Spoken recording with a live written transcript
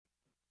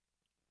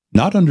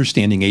Not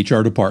understanding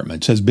HR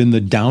departments has been the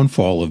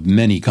downfall of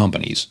many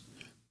companies.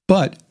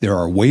 But there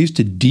are ways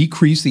to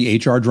decrease the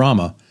HR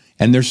drama,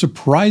 and they're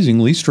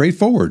surprisingly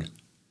straightforward.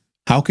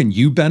 How can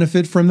you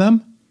benefit from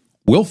them?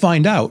 We'll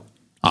find out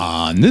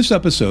on this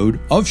episode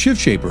of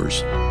Shift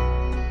Shapers.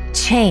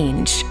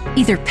 Change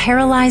either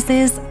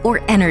paralyzes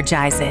or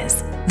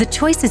energizes. The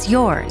choice is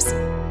yours.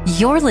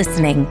 You're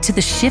listening to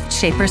the Shift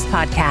Shapers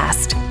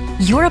podcast.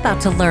 You're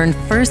about to learn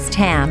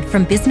firsthand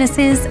from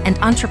businesses and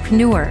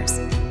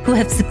entrepreneurs who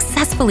have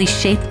successfully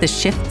shaped the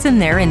shifts in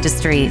their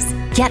industries.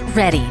 Get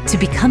ready to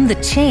become the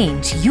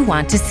change you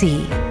want to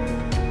see.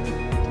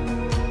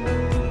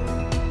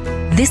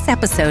 This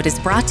episode is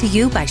brought to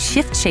you by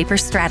Shift Shaper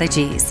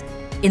Strategies.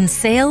 In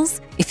sales,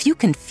 if you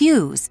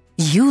confuse,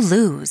 you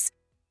lose.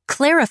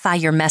 Clarify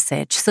your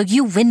message so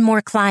you win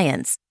more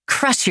clients,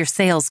 crush your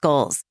sales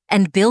goals,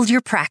 and build your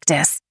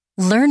practice.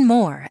 Learn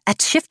more at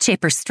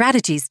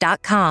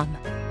shiftshaperstrategies.com.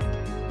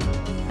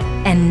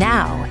 And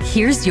now,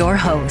 here's your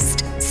host,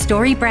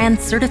 StoryBrand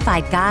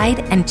Certified Guide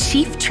and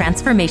Chief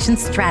Transformation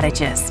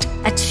Strategist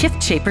at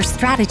Shift Shaper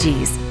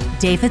Strategies,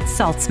 David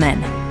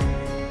Saltzman.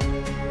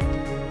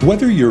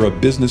 Whether you're a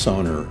business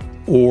owner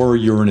or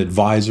you're an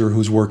advisor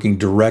who's working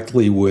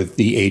directly with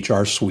the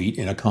HR suite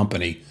in a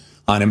company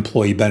on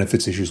employee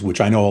benefits issues,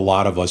 which I know a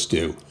lot of us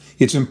do,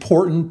 it's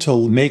important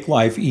to make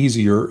life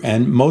easier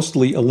and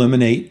mostly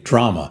eliminate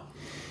drama.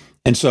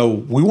 And so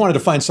we wanted to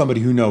find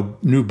somebody who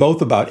knew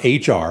both about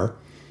HR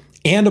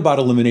and about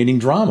eliminating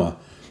drama.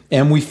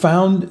 And we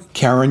found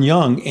Karen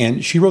Young,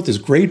 and she wrote this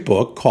great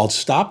book called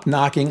Stop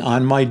Knocking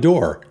on My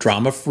Door,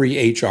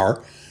 Drama-Free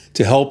HR,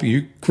 to help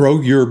you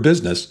grow your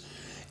business.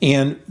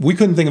 And we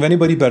couldn't think of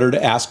anybody better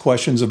to ask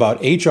questions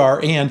about HR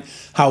and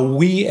how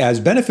we as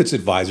benefits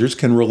advisors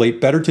can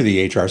relate better to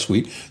the HR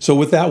suite. So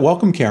with that,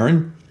 welcome,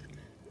 Karen.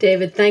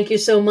 David, thank you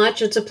so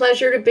much. It's a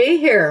pleasure to be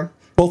here.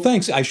 Well,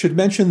 thanks. I should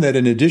mention that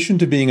in addition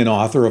to being an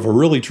author of a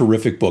really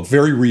terrific book,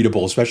 very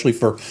readable, especially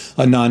for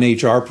a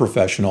non-HR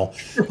professional,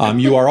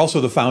 you are also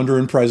the founder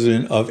and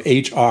president of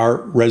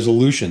HR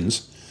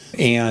Resolutions,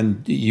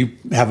 and you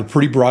have a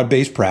pretty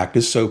broad-based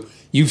practice, so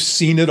you've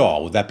seen it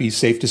all. Would that be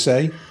safe to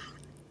say?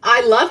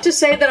 I love to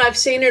say that I've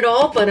seen it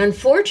all, but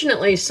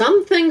unfortunately,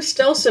 some things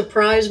still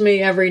surprise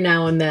me every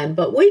now and then,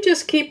 but we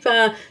just keep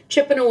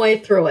chipping away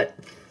through it.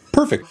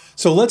 Perfect.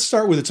 So let's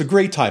start with, it's a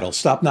great title,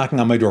 Stop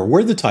Knocking on My Door.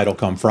 Where'd the title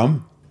come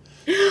from?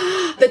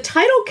 The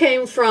title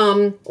came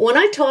from, when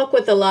I talk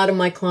with a lot of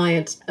my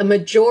clients, a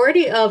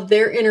majority of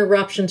their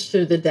interruptions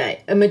through the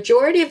day, a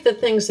majority of the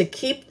things that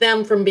keep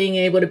them from being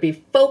able to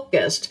be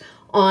focused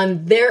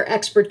on their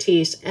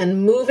expertise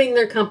and moving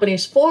their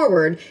companies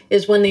forward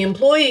is when the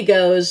employee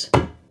goes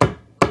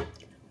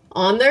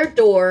on their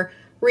door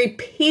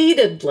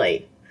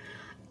repeatedly.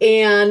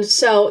 And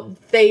so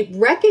they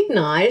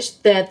recognize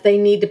that they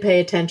need to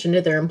pay attention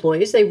to their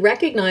employees. They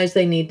recognize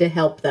they need to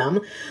help them.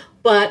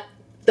 But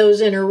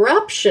those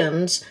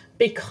interruptions,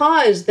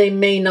 because they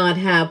may not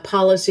have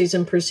policies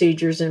and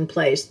procedures in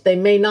place, they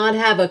may not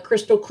have a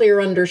crystal clear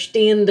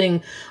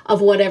understanding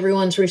of what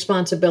everyone's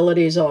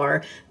responsibilities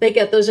are, they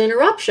get those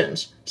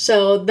interruptions.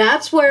 So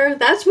that's where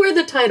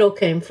the title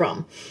came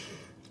from.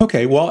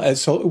 Okay, well,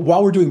 so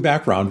while we're doing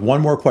background,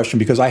 one more question,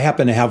 because I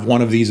happen to have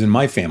one of these in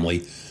my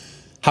family.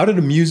 How did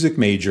a music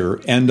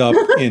major end up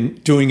in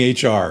doing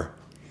HR?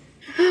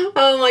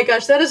 Oh my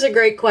gosh, that is a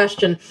great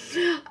question.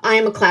 I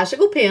am a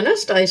classical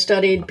pianist. I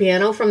studied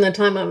piano from the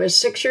time I was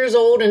 6 years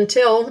old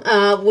until,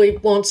 we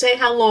won't say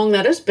how long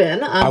that has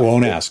been. I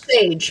won't ask.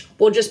 Stage.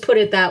 We'll just put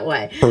it that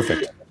way.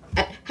 Perfect.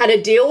 I had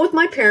a deal with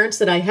my parents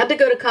that I had to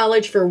go to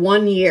college for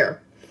 1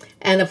 year.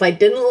 And if I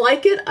didn't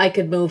like it, I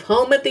could move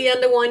home at the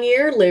end of 1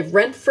 year, live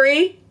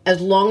rent-free as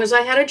long as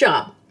I had a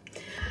job.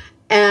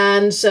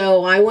 And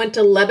so I went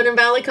to Lebanon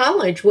Valley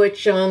College,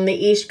 which on the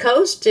East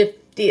Coast, if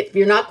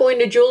you're not going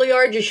to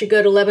Juilliard, you should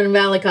go to Lebanon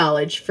Valley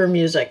College for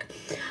music.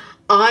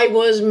 I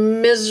was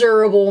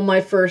miserable my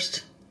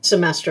first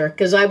semester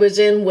because I was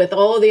in with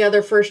all the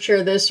other first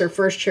chair this or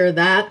first chair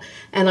that,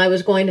 and I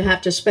was going to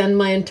have to spend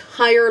my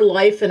entire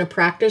life in a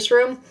practice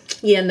room.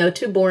 Yeah, no,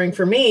 too boring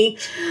for me.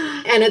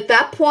 And at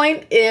that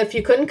point, if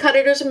you couldn't cut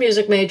it as a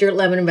music major at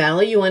Lebanon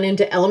Valley, you went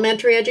into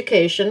elementary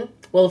education.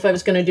 Well, if I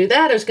was going to do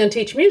that, I was going to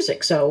teach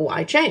music, so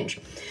why change?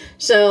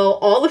 So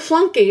all the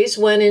flunkies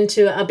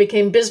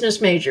became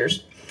business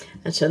majors.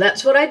 And so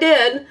that's what I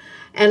did.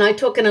 And I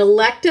took an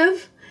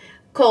elective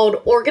called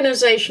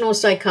organizational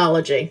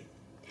psychology.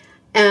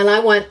 And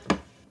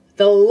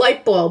the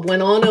light bulb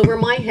went on over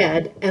my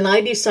head, and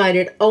I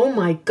decided, oh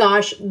my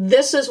gosh,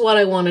 this is what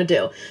I want to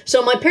do.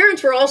 So my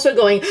parents were also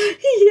going,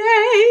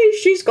 yay,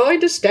 she's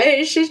going to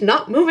stay. She's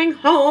not moving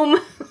home.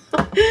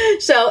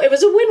 So it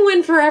was a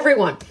win-win for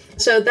everyone.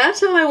 So that's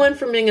how I went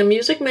from being a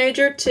music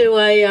major to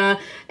a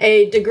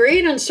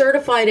degreed and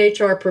certified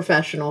HR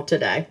professional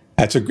today.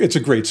 It's a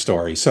great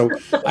story. So,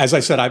 as I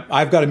said,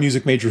 I've got a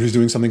music major who's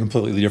doing something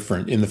completely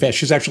different.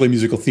 She's actually a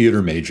musical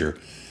theater major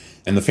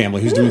in the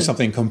family who's doing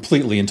something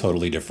completely and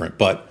totally different.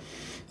 But,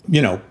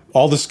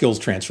 all the skills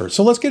transfer.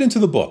 So let's get into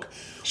the book.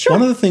 Sure.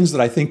 One of the things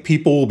that I think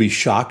people will be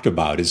shocked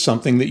about is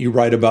something that you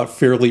write about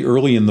fairly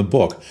early in the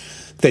book,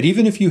 that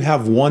even if you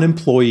have one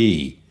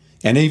employee,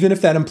 and even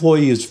if that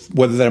employee is,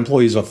 whether that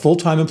employee is a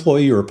full-time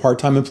employee or a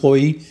part-time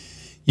employee,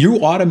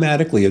 you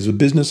automatically, as a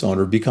business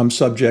owner, become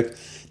subject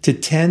to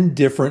 10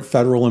 different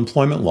federal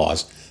employment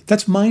laws.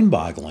 That's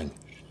mind-boggling.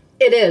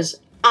 It is.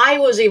 I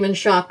was even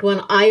shocked when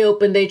I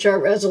opened HR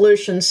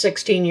Resolutions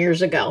 16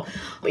 years ago.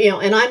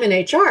 And I'm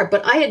in HR,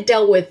 but I had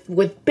dealt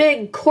with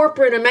big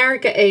corporate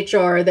America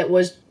HR that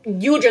was,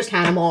 you just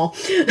had them all.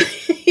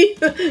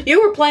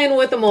 You were playing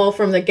with them all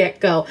from the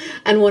get-go.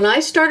 And when I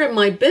started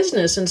my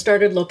business and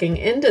started looking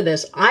into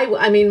this,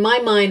 I mean, my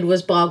mind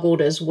was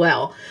boggled as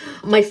well.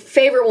 My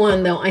favorite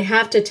one, though, I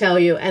have to tell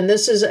you, and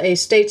this is a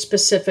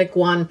state-specific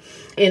one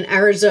in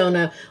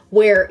Arizona,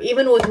 where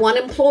even with one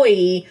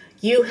employee,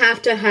 you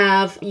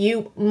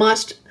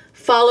must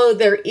follow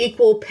their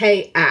Equal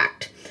Pay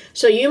Act.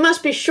 So you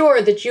must be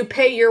sure that you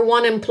pay your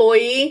one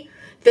employee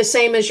the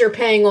same as you're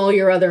paying all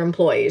your other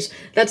employees.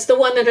 That's the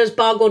one that has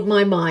boggled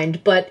my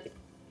mind. But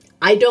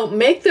I don't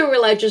make the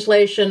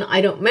legislation.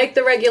 I don't make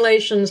the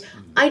regulations.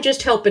 I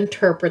just help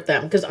interpret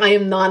them because I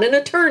am not an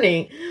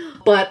attorney,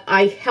 but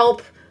I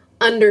help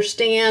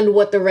understand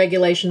what the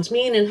regulations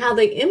mean and how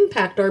they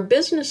impact our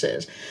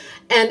businesses.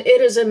 And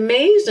it is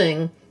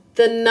amazing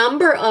the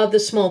number of the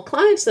small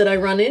clients that I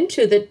run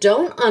into that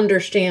don't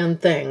understand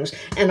things.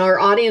 And our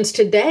audience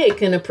today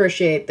can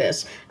appreciate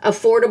this.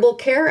 Affordable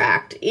Care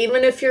Act.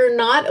 Even if you're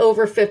not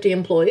over 50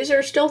 employees, there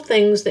are still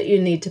things that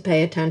you need to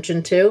pay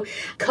attention to.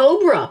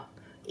 COBRA.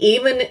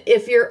 Even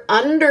if you're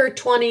under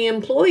 20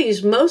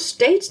 employees, most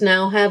states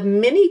now have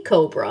mini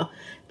COBRA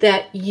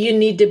that you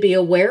need to be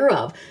aware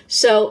of.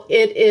 So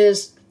it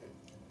is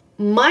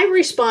my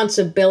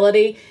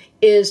responsibility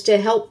is to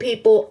help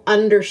people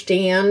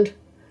understand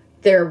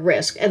their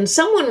risk. And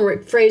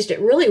someone phrased it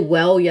really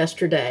well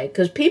yesterday,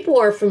 because people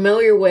are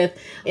familiar with,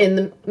 in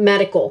the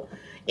medical,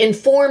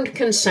 informed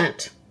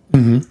consent.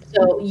 Mm-hmm.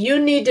 So you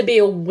need to be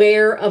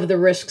aware of the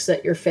risks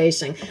that you're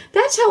facing.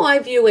 That's how I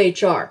view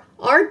HR.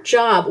 Our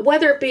job,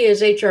 whether it be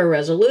as HR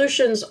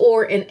Resolutions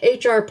or an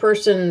HR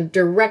person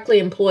directly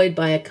employed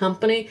by a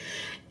company,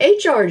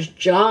 HR's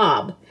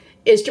job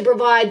is to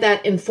provide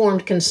that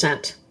informed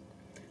consent.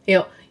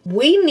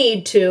 We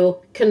need to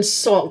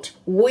consult.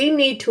 We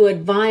need to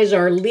advise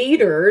our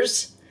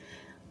leaders.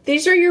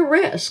 These are your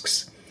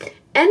risks.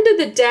 End of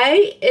the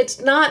day,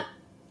 it's not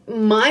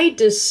my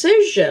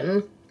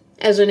decision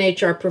as an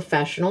HR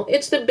professional.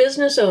 It's the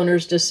business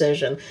owner's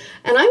decision.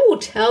 And I will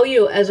tell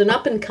you, as an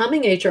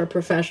up-and-coming HR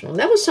professional,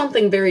 that was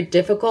something very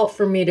difficult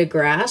for me to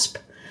grasp,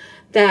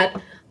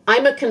 that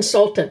I'm a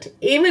consultant.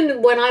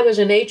 Even when I was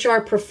an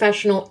HR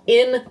professional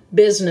in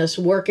business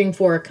working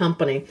for a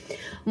company,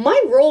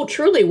 my role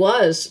truly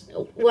was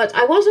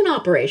I wasn't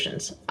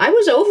operations. I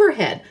was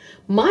overhead.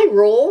 My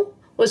role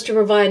was to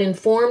provide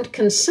informed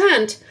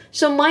consent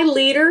so my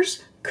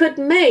leaders could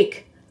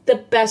make the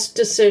best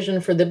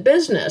decision for the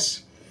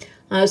business.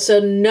 So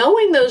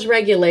knowing those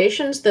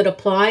regulations that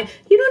apply,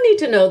 you don't need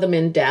to know them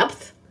in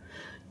depth.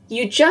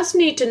 You just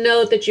need to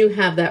know that you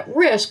have that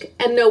risk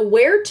and know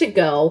where to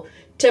go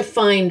to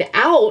find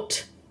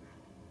out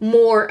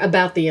more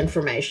about the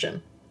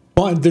information.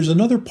 Well, there's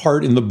another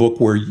part in the book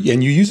where,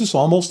 and you use this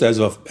almost as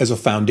a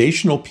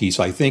foundational piece,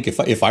 I think,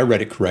 if I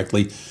read it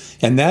correctly,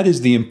 and that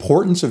is the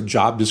importance of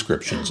job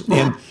descriptions.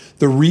 And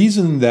the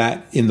reason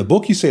that in the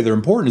book you say they're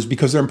important is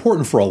because they're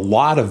important for a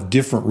lot of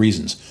different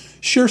reasons.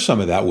 Share some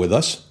of that with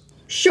us.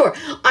 Sure.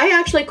 I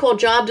actually call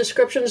job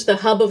descriptions the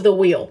hub of the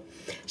wheel.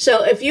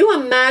 So if you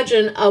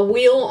imagine a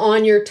wheel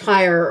on your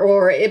tire,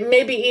 or it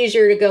may be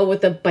easier to go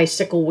with a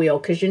bicycle wheel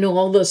because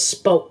all those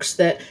spokes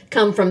that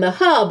come from the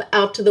hub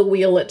out to the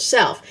wheel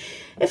itself.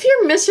 If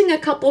you're missing a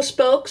couple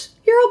spokes,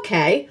 you're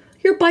okay.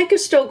 Your bike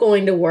is still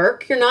going to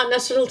work. You're not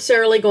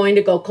necessarily going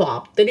to go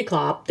clop, diddy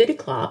clop, diddy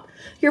clop.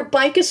 Your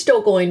bike is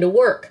still going to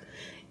work.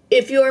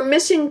 If you are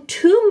missing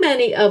too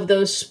many of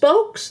those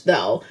spokes,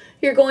 though,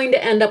 you're going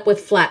to end up with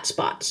flat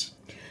spots.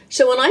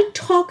 So when I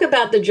talk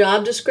about the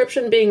job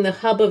description being the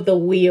hub of the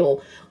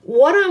wheel,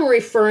 what I'm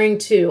referring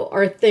to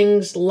are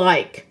things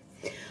like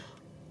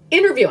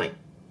interviewing.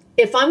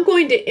 If I'm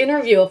going to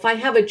interview, if I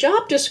have a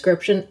job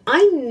description,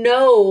 I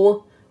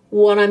know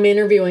what I'm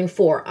interviewing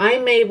for.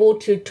 I'm able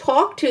to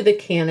talk to the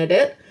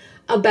candidate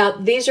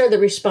about these are the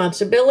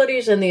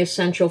responsibilities and the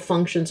essential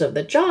functions of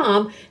the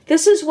job.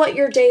 This is what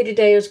your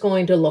day-to-day is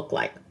going to look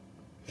like.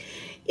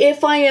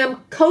 If I am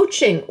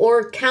coaching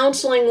or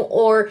counseling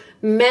or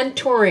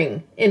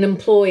mentoring an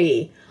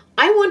employee,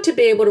 I want to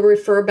be able to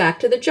refer back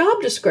to the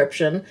job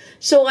description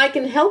so I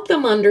can help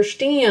them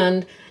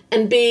understand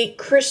and be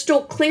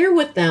crystal clear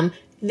with them.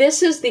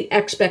 This is the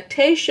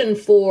expectation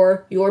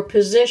for your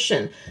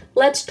position.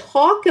 Let's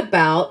talk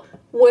about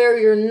where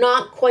you're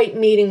not quite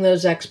meeting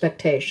those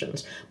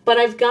expectations. But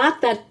I've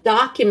got that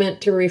document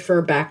to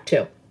refer back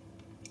to.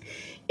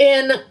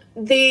 In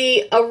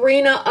the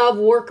arena of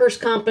workers'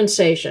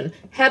 compensation,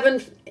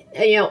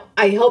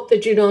 I hope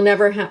that you don't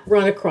ever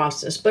run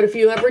across this, but if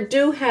you ever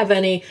do have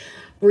any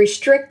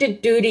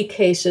restricted duty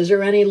cases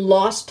or any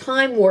lost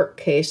time work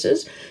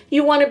cases,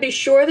 you want to be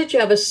sure that you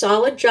have a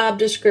solid job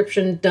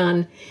description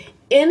done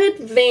in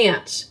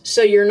advance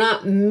so you're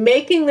not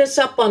making this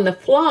up on the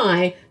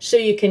fly so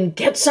you can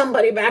get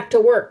somebody back to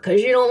work,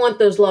 because you don't want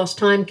those lost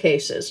time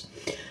cases.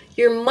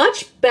 You're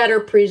much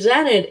better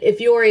presented if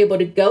you're able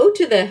to go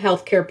to the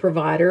healthcare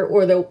provider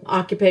or the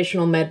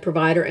occupational med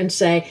provider and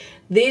say,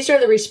 these are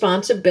the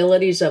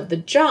responsibilities of the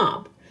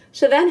job.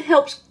 So that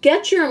helps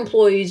get your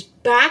employees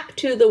back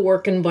to the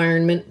work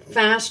environment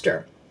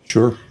faster.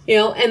 Sure.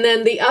 And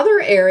then the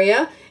other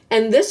area,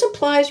 and this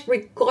applies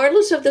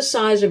regardless of the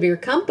size of your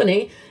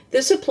company,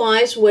 this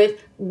applies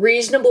with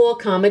reasonable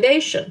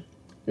accommodation.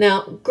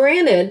 Now,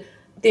 granted,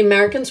 the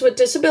Americans with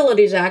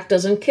Disabilities Act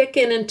doesn't kick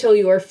in until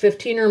you are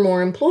 15 or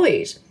more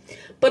employees.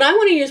 But I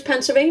want to use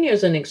Pennsylvania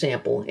as an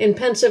example. In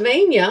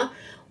Pennsylvania,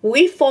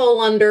 we fall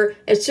under,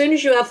 as soon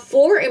as you have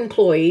 4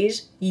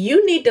 employees,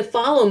 you need to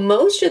follow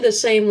most of the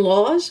same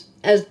laws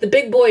as the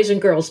big boys and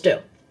girls do.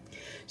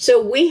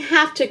 So we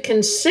have to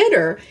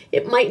consider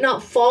it might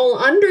not fall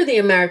under the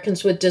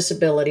Americans with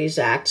Disabilities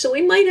Act, so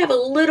we might have a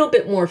little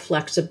bit more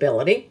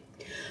flexibility.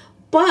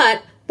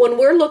 But when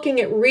we're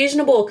looking at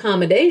reasonable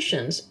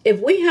accommodations, if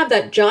we have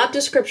that job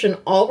description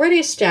already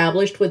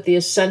established with the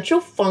essential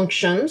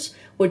functions,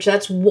 which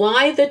that's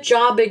why the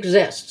job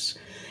exists,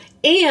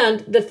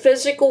 and the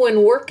physical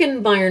and work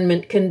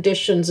environment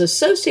conditions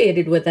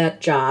associated with that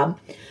job,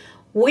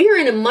 we are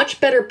in a much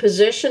better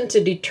position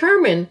to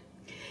determine,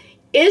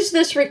 is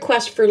this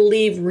request for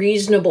leave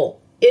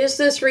reasonable? Is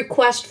this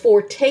request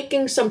for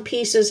taking some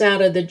pieces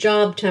out of the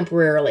job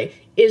temporarily?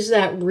 Is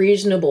that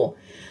reasonable?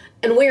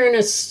 And we're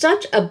in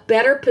such a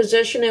better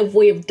position if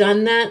we have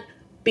done that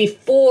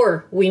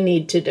before we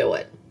need to do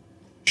it.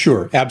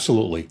 Sure,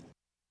 absolutely.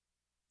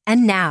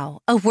 And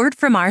now, a word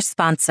from our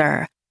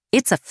sponsor.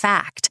 It's a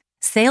fact.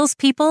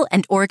 Salespeople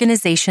and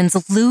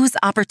organizations lose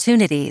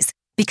opportunities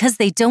because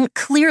they don't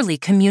clearly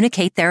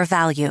communicate their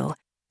value.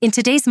 In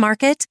today's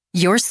market,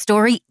 your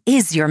story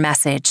is your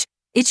message.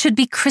 It should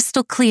be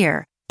crystal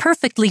clear,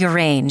 perfectly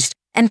arranged,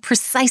 and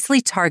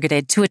precisely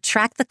targeted to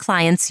attract the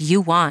clients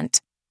you want.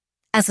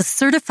 As a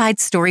certified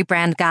story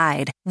brand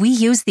guide, we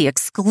use the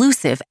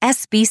exclusive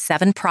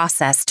SB7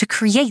 process to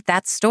create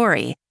that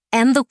story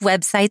and the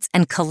websites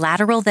and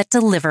collateral that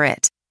deliver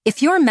it.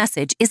 If your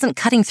message isn't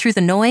cutting through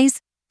the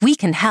noise, we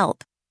can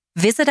help.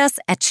 Visit us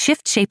at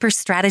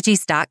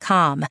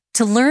shiftshaperstrategies.com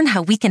to learn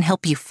how we can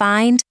help you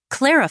find,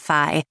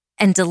 clarify,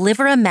 and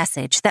deliver a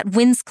message that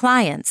wins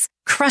clients,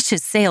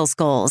 crushes sales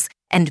goals,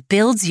 and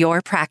builds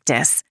your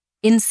practice.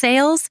 In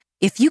sales,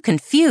 if you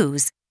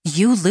confuse,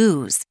 you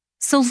lose.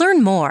 So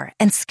learn more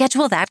and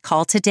schedule that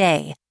call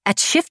today at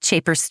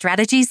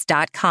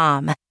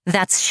shiftshaperstrategies.com.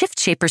 That's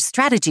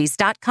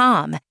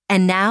shiftshaperstrategies.com.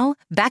 And now,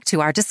 back to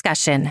our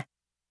discussion.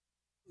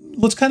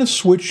 Let's kind of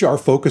switch our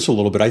focus a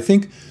little bit. I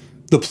think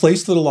the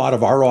place that a lot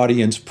of our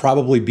audience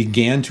probably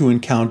began to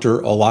encounter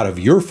a lot of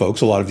your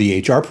folks, a lot of the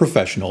HR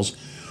professionals,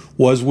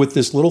 was with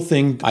this little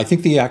thing. I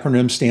think the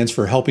acronym stands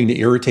for helping to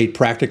irritate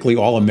practically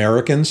all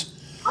Americans.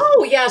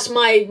 Oh, yes,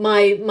 my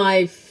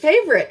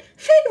favorite.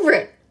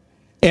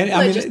 And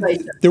I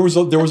mean, there was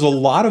a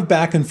lot of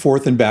back and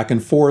forth,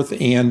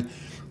 and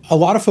a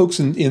lot of folks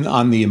on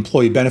the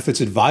employee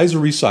benefits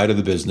advisory side of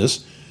the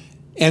business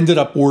ended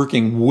up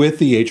working with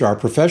the HR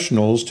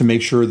professionals to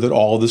make sure that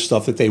all of the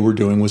stuff that they were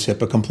doing was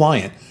HIPAA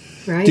compliant.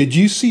 Right. Did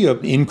you see an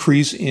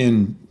increase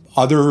in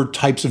other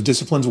types of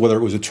disciplines, whether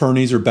it was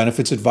attorneys or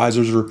benefits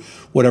advisors or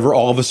whatever,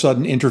 all of a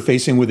sudden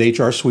interfacing with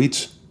HR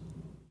suites?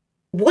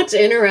 What's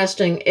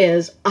interesting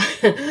is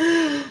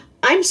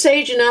I'm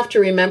sage enough to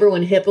remember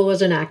when HIPAA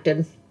was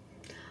enacted.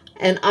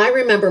 And I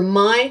remember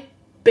my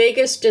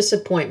biggest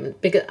disappointment,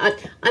 because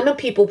I'm a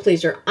people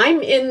pleaser.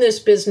 I'm in this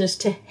business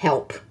to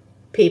help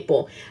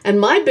people. And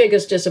my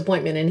biggest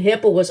disappointment in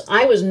HIPAA was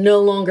I was no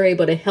longer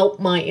able to help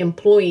my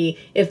employee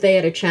if they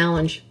had a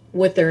challenge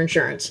with their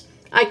insurance.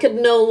 I could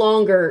no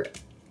longer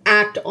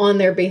act on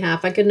their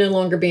behalf. I could no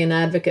longer be an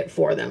advocate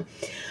for them.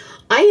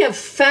 I have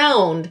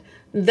found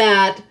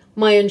that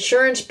my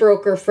insurance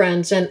broker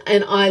friends, and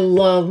I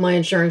love my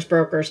insurance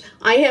brokers,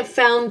 I have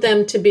found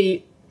them to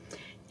be,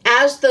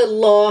 as the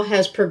law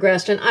has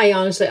progressed, and I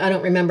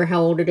don't remember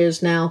how old it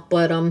is now,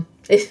 but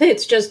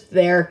it's just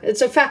there.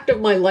 It's a fact of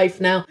my life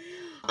now.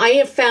 I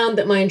have found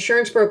that my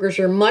insurance brokers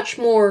are much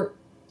more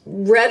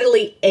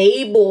readily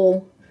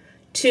able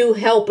to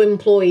help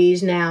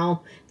employees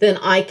now than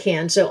I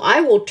can. So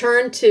I will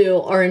turn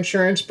to our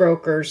insurance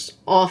brokers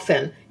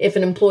often if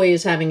an employee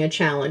is having a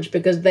challenge,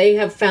 because they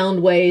have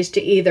found ways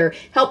to either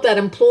help that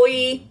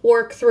employee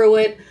work through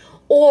it,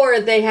 or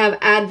they have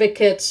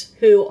advocates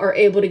who are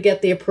able to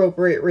get the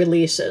appropriate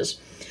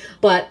releases.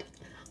 But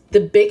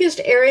the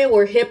biggest area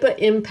where HIPAA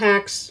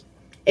impacts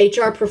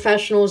HR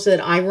professionals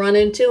that I run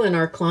into and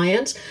our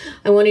clients,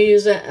 I want to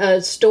use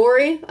a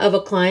story of a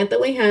client that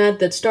we had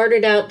that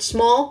started out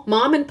small,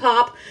 mom and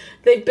pop.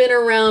 They've been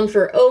around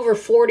for over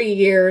 40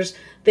 years.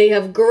 They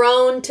have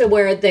grown to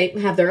where they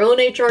have their own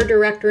HR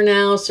director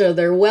now, so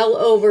they're well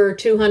over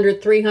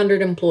 200,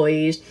 300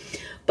 employees.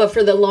 But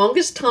for the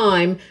longest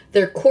time,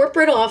 their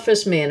corporate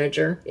office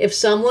manager, if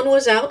someone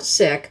was out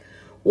sick,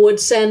 would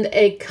send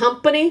a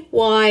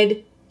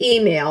company-wide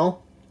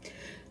email.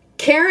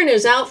 Karen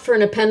is out for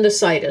an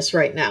appendicitis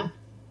right now.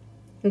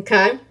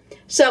 Okay?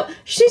 So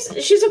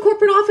she's a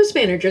corporate office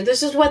manager.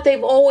 This is what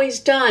they've always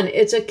done.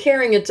 It's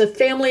a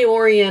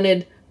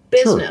family-oriented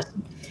business.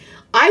 Sure.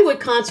 I would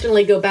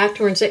constantly go back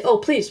to her and say, oh,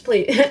 please,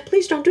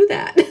 please don't do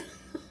that.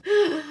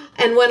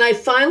 And when I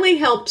finally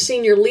helped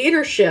senior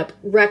leadership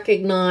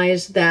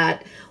recognize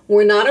that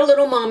we're not a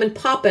little mom and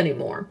pop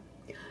anymore,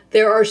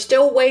 there are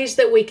still ways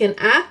that we can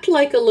act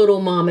like a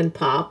little mom and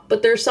pop,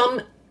 but there's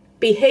some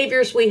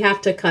behaviors we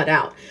have to cut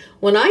out.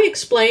 When I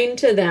explained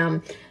to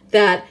them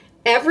that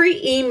every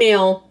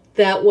email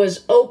that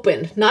was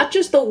opened, not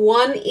just the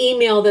one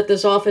email that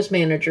this office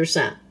manager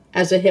sent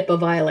as a HIPAA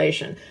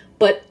violation,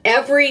 but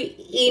every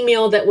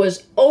email that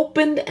was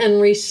opened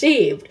and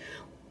received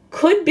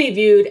could be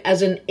viewed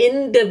as an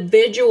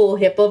individual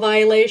HIPAA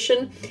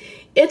violation.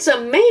 It's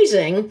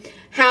amazing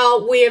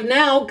how we have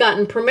now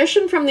gotten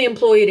permission from the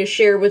employee to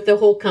share with the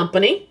whole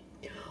company,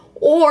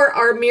 or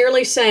are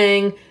merely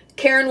saying,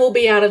 Karen will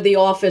be out of the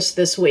office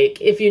this week.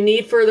 If you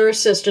need further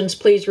assistance,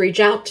 please reach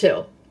out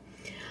to.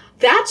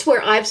 That's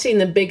where I've seen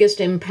the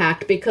biggest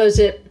impact, because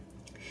it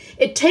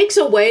takes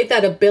away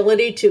that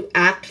ability to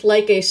act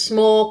like a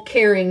small,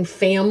 caring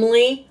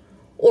family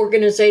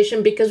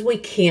organization, because we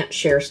can't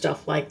share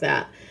stuff like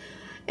that.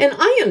 And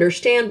I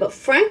understand, but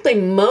frankly,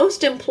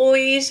 most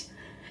employees,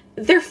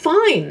 they're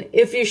fine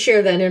if you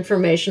share that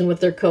information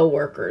with their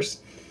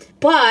coworkers.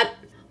 But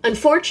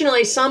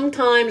unfortunately,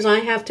 sometimes I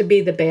have to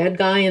be the bad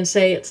guy and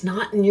say it's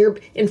not in your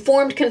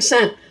informed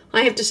consent.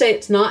 I have to say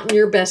it's not in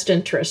your best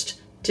interest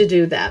to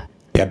do that.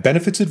 Yeah,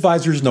 benefits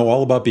advisors know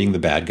all about being the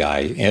bad guy,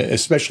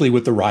 especially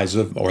with the rise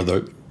of, or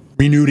the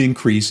renewed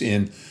increase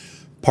in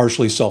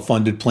partially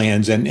self-funded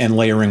plans and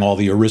layering all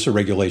the ERISA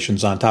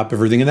regulations on top of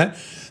everything. And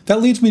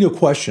that leads me to a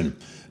question.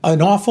 An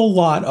awful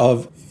lot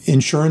of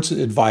insurance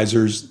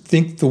advisors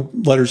think the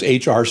letters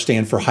HR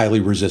stand for highly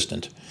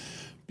resistant,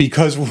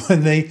 because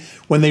when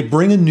they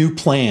bring a new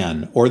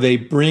plan, or they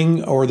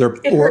bring, or they're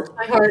hurts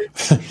my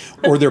heart.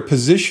 or they're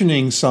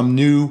positioning some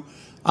new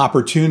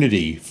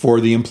opportunity for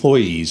the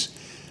employees.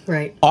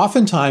 Right.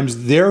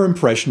 Oftentimes, their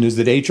impression is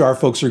that HR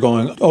folks are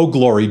going, oh,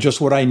 glory,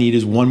 just what I need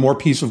is one more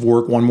piece of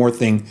work, one more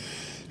thing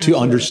to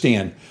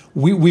understand.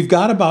 We've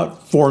got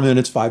about 5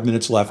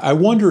 minutes left. I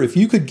wonder if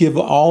you could give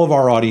all of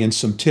our audience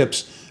some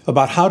tips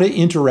about how to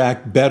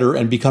interact better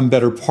and become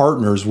better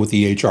partners with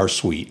the HR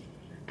suite.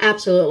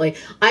 Absolutely.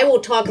 I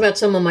will talk about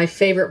some of my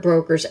favorite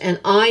brokers,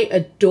 and I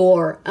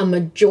adore a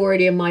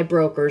majority of my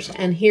brokers.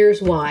 And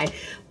here's why.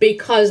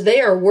 Because they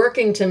are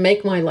working to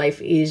make my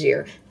life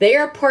easier. They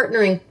are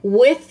partnering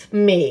with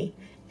me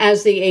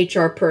as the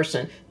HR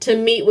person to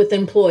meet with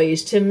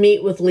employees, to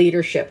meet with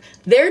leadership.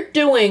 They're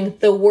doing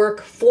the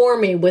work for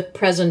me with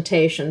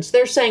presentations.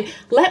 They're saying,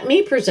 let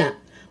me present.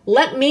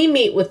 Let me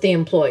meet with the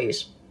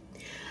employees.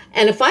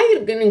 And if I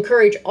could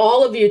encourage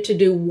all of you to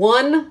do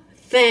one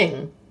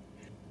thing,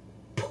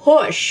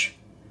 push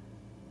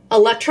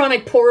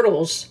electronic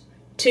portals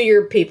to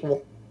your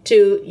people,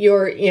 to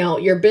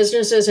your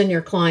businesses and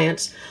your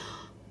clients.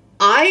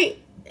 I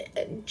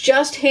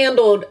just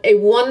handled a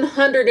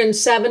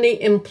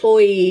 170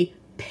 employee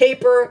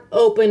paper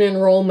open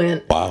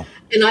enrollment. Wow.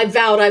 And I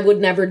vowed I would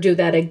never do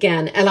that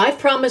again. And I've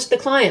promised the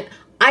client,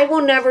 I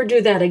will never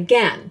do that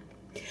again.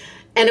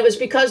 And it was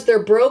because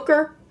their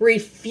broker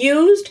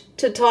refused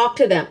to talk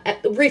to them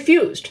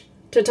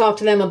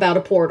about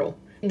a portal.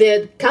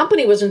 The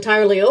company was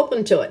entirely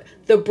open to it.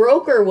 The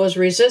broker was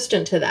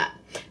resistant to that.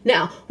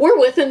 Now, we're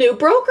with a new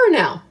broker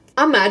now.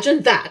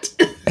 Imagine that.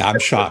 I'm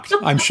shocked.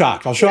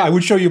 I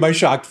would show you my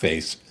shocked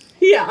face.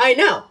 Yeah, I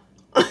know.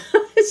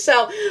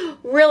 So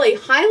really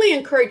highly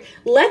encourage,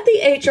 let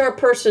the HR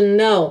person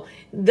know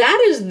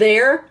that is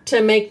there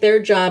to make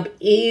their job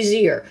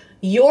easier.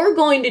 You're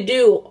going to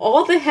do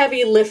all the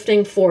heavy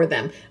lifting for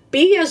them.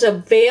 Be as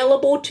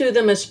available to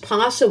them as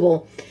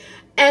possible.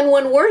 And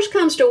when worse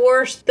comes to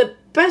worse, the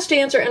best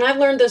answer, and I've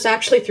learned this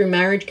actually through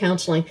marriage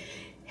counseling,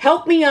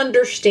 help me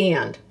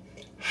understand.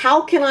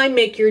 How can I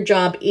make your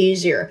job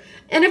easier?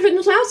 And if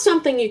it's not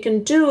something you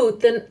can do,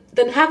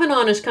 then have an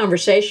honest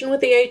conversation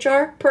with the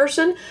HR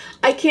person.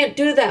 I can't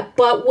do that,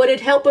 but would it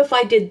help if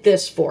I did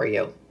this for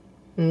you?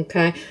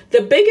 Okay.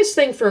 The biggest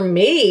thing for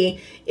me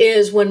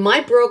is when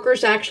my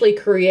brokers actually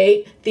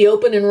create the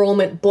open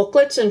enrollment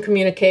booklets and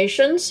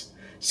communications,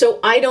 so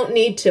I don't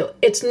need to.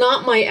 It's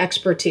not my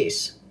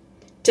expertise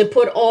to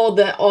put all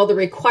the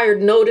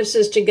required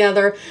notices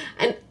together.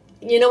 And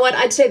you know what?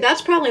 I'd say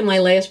that's probably my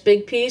last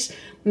big piece.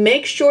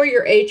 Make sure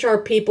your HR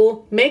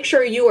people, make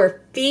sure you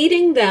are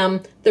feeding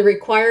them the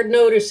required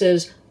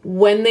notices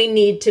when they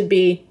need to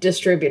be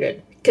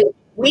distributed, because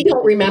we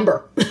don't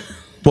remember.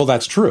 Well,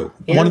 that's true.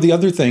 Yeah. One of the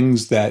other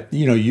things that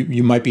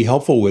you might be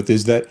helpful with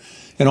is that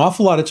an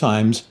awful lot of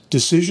times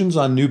decisions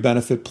on new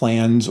benefit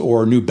plans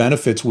or new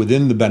benefits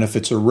within the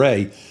benefits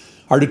array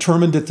are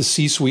determined at the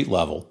C-suite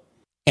level.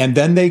 and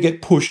then they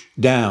get pushed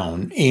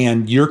down,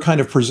 and you're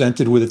kind of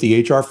presented with it.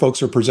 The HR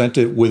folks are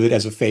presented with it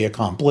as a fait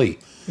accompli.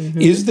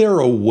 Mm-hmm. Is there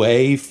a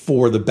way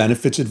for the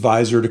benefits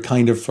advisor to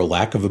kind of, for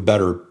lack of a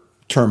better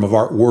term of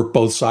art, work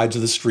both sides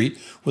of the street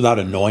without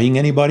annoying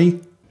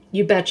anybody?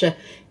 You betcha.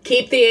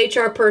 Keep the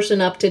HR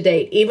person up to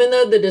date. Even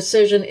though the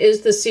decision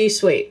is the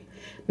C-suite,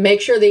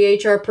 make sure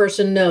the HR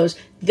person knows,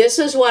 this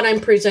is what I'm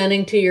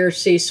presenting to your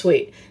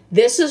C-suite.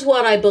 This is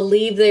what I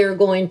believe they are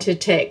going to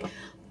take.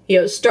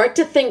 Start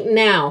to think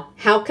now,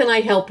 how can I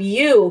help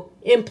you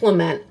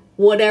implement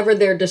whatever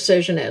their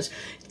decision is?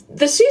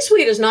 The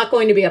C-suite is not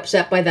going to be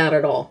upset by that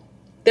at all.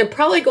 They're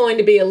probably going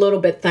to be a little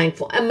bit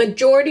thankful. A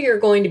majority are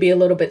going to be a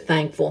little bit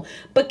thankful.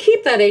 But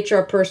keep that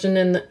HR person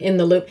in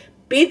the loop.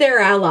 Be their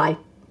ally.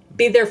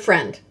 Be their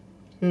friend.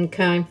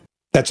 Okay?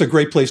 That's a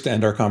great place to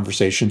end our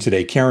conversation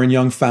today. Karen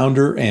Young,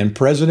 founder and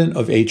president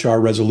of HR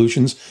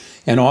Resolutions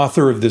and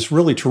author of this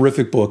really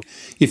terrific book.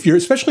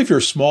 Especially if you're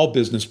a small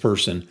business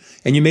person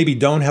and you maybe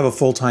don't have a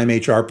full-time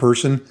HR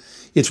person,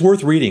 it's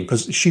worth reading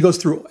because she goes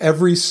through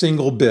every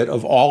single bit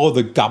of all of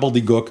the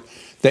gobbledygook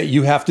that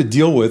you have to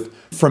deal with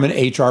from an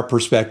HR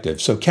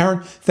perspective. So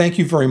Karen, thank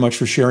you very much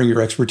for sharing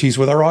your expertise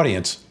with our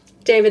audience.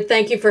 David,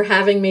 thank you for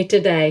having me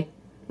today.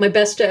 My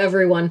best to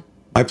everyone.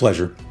 My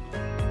pleasure.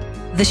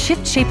 The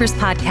Shift Shapers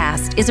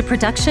podcast is a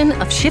production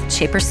of Shift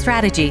Shaper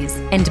Strategies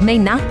and may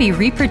not be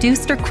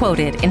reproduced or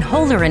quoted in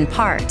whole or in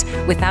part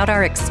without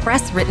our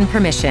express written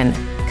permission.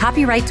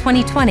 Copyright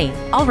 2020,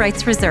 all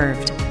rights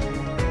reserved.